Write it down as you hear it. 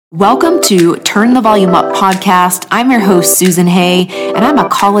Welcome to Turn the Volume Up podcast. I'm your host, Susan Hay, and I'm a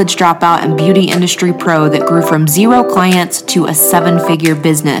college dropout and beauty industry pro that grew from 0 clients to a 7-figure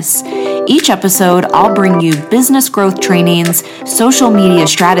business. Each episode, I'll bring you business growth trainings, social media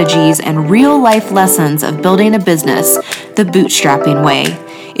strategies, and real-life lessons of building a business the bootstrapping way.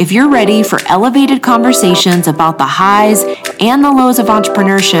 If you're ready for elevated conversations about the highs and the lows of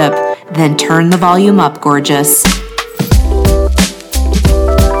entrepreneurship, then turn the volume up, gorgeous.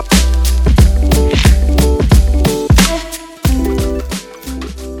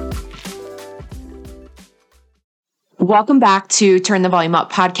 Welcome back to Turn the Volume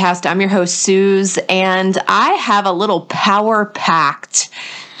Up podcast. I'm your host, Suze, and I have a little power-packed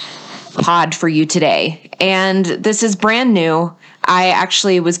pod for you today. And this is brand new. I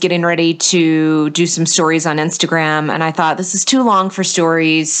actually was getting ready to do some stories on Instagram, and I thought, this is too long for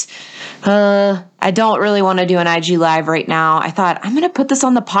stories. I don't really want to do an IG Live right now. I thought, I'm going to put this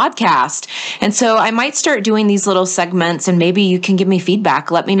on the podcast. And so I might start doing these little segments, and maybe you can give me feedback.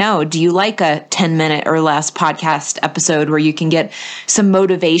 Let me know. Do you like a 10-minute or less podcast episode where you can get some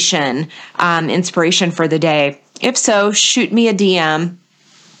motivation, inspiration for the day? If so, shoot me a DM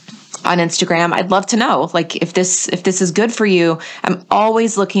on Instagram. I'd love to know, if this is good for you. I'm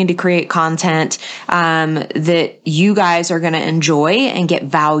always looking to create content that you guys are going to enjoy and get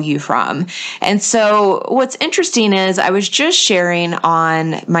value from. And so what's interesting is I was just sharing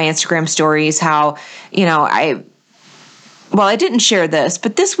on my Instagram stories how, I didn't share this,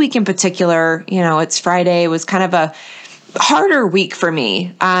 but this week in particular, it's Friday, was kind of a harder week for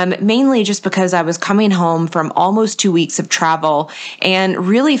me, mainly just because I was coming home from almost 2 weeks of travel and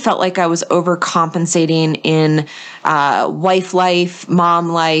really felt like I was overcompensating in wife life,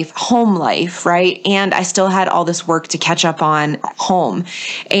 mom life, home life, right? And I still had all this work to catch up on at home.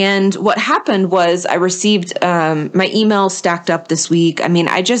 And what happened was I received my emails stacked up this week.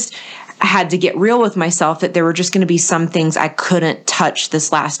 I just had to get real with myself that there were just going to be some things I couldn't touch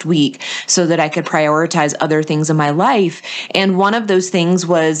this last week so that I could prioritize other things in my life. And one of those things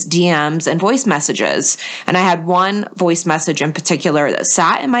was DMs and voice messages. And I had one voice message in particular that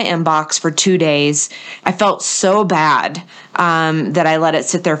sat in my inbox for 2 days. I felt so bad that I let it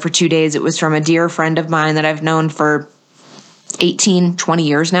sit there for 2 days. It was from a dear friend of mine that I've known for 20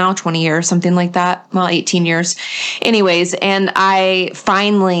 years now, 20 years, something like that. Well, 18 years. Anyways, and I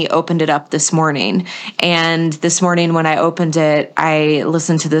finally opened it up this morning. And this morning when I opened it, I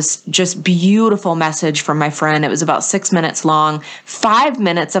listened to this just beautiful message from my friend. It was about 6 minutes long. 5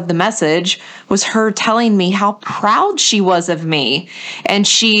 minutes of the message was her telling me how proud she was of me. And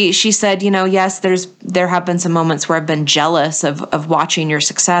she said, yes, there have been some moments where I've been jealous of watching your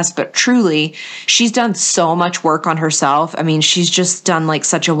success, but truly she's done so much work on herself. She's just done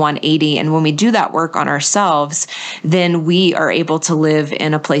such a 180. And when we do that work on ourselves, then we are able to live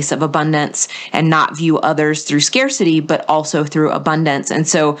in a place of abundance and not view others through scarcity, but also through abundance. And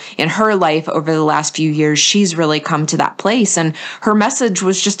so in her life over the last few years, she's really come to that place. And her message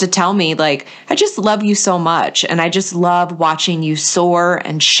was just to tell me, I just love you so much. And I just love watching you soar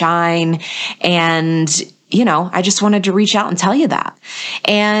and shine. And I just wanted to reach out and tell you that.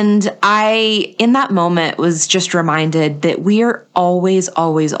 And I, in that moment, was just reminded that we are always,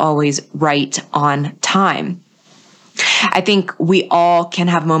 always, always right on time. I think we all can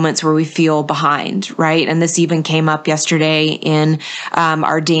have moments where we feel behind, right? And this even came up yesterday in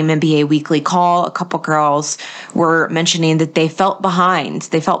our Dame MBA weekly call. A couple girls were mentioning that they felt behind.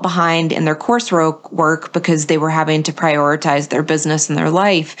 They felt behind in their coursework because they were having to prioritize their business and their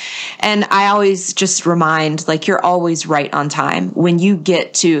life. And I always just remind, you're always right on time. When you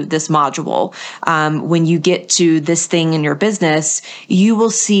get to this module, when you get to this thing in your business, you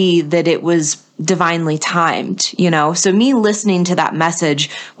will see that it was divinely timed, So me listening to that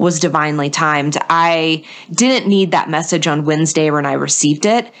message was divinely timed. I didn't need that message on Wednesday when I received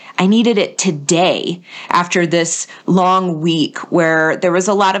it. I needed it today after this long week where there was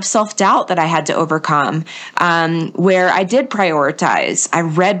a lot of self-doubt that I had to overcome, where I did prioritize. I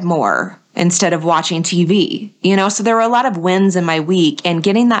read more instead of watching TV, so there were a lot of wins in my week, and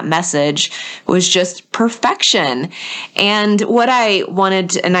getting that message was just perfection. And what I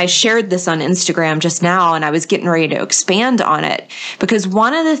wanted, and I shared this on Instagram just now, and I was getting ready to expand on it, because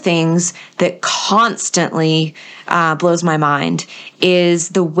one of the things that constantly blows my mind is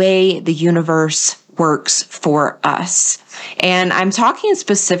the way the universe works for us. And I'm talking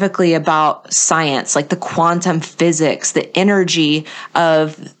specifically about science, the quantum physics, the energy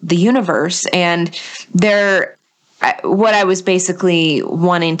of the universe. And what I was basically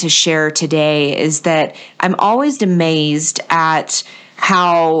wanting to share today is that I'm always amazed at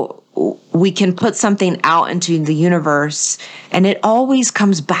how we can put something out into the universe and it always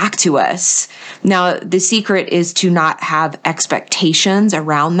comes back to us. Now, the secret is to not have expectations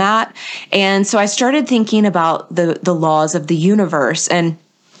around that. And so I started thinking about the laws of the universe, and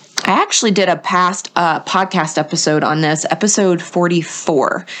I actually did a past podcast episode on this, episode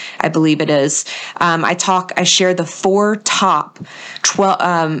 44, I believe it is. I share the 4 top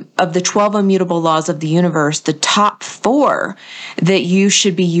 12 of the 12 immutable laws of the universe, the top 4 that you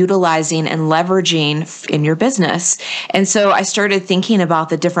should be utilizing and leveraging in your business. And so I started thinking about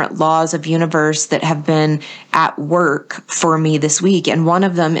the different laws of universe that have been at work for me this week. And one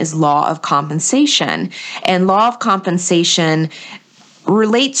of them is law of compensation. And law of compensation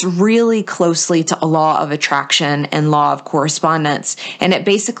relates really closely to a law of attraction and law of correspondence. And it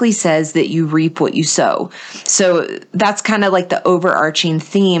basically says that you reap what you sow. So that's kind of like the overarching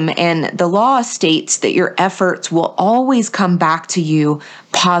theme. And the law states that your efforts will always come back to you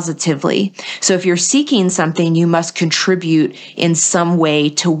positively. So if you're seeking something, you must contribute in some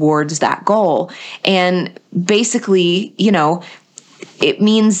way towards that goal. And basically, it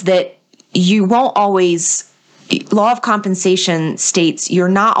means that you won't always. Law of compensation states you're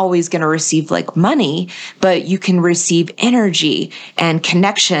not always going to receive like money, but you can receive energy and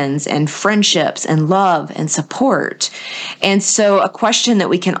connections and friendships and love and support. And so a question that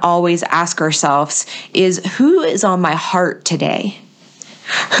we can always ask ourselves is, who is on my heart today?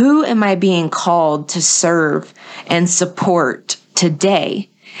 Who am I being called to serve and support today?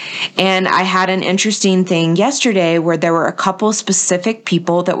 And I had an interesting thing yesterday where there were a couple specific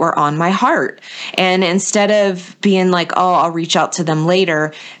people that were on my heart. And instead of being like, oh, I'll reach out to them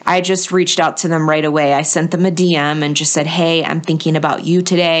later, I just reached out to them right away. I sent them a DM and just said, hey, I'm thinking about you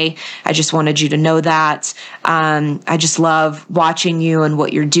today. I just wanted you to know that. I just love watching you and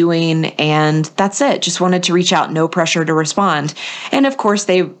what you're doing. And that's it. Just wanted to reach out, no pressure to respond. And of course,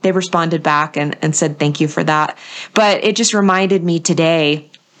 they responded back and said, thank you for that. But it just reminded me today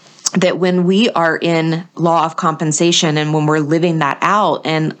that when we are in law of compensation and when we're living that out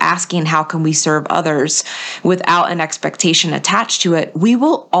and asking how can we serve others without an expectation attached to it, we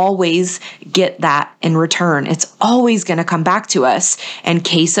will always get that in return. It's always going to come back to us. And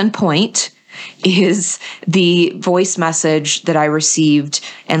case in point is the voice message that I received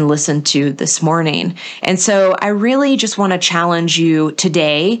and listened to this morning. And so I really just want to challenge you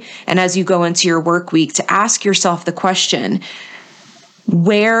today, and as you go into your work week, to ask yourself the question,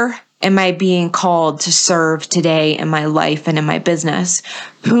 where am I being called to serve today in my life and in my business?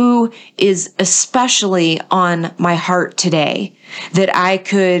 Who is especially on my heart today that I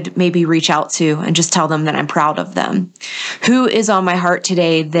could maybe reach out to and just tell them that I'm proud of them? Who is on my heart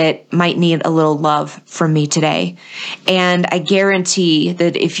today that might need a little love from me today? And I guarantee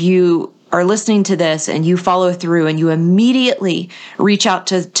that if you are listening to this and you follow through and you immediately reach out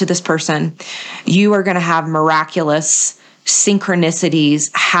to this person, you are going to have miraculous synchronicities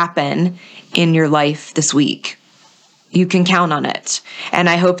happen in your life this week. You can count on it. And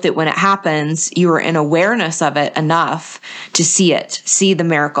I hope that when it happens, you are in awareness of it enough to see the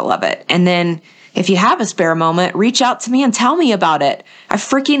miracle of it. And then if you have a spare moment, reach out to me and tell me about it. I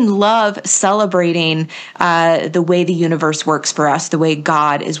freaking love celebrating the way the universe works for us, the way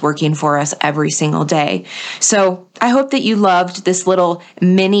God is working for us every single day. So I hope that you loved this little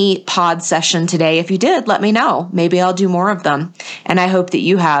mini pod session today. If you did, let me know. Maybe I'll do more of them. And I hope that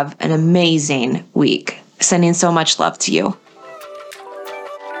you have an amazing week. Sending so much love to you.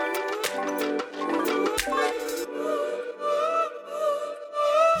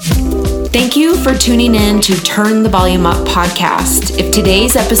 Thank you for tuning in to Turn the Volume Up podcast. If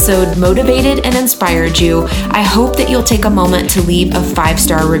today's episode motivated and inspired you, I hope that you'll take a moment to leave a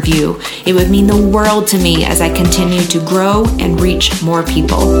 5-star review. It would mean the world to me as I continue to grow and reach more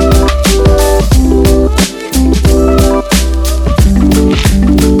people.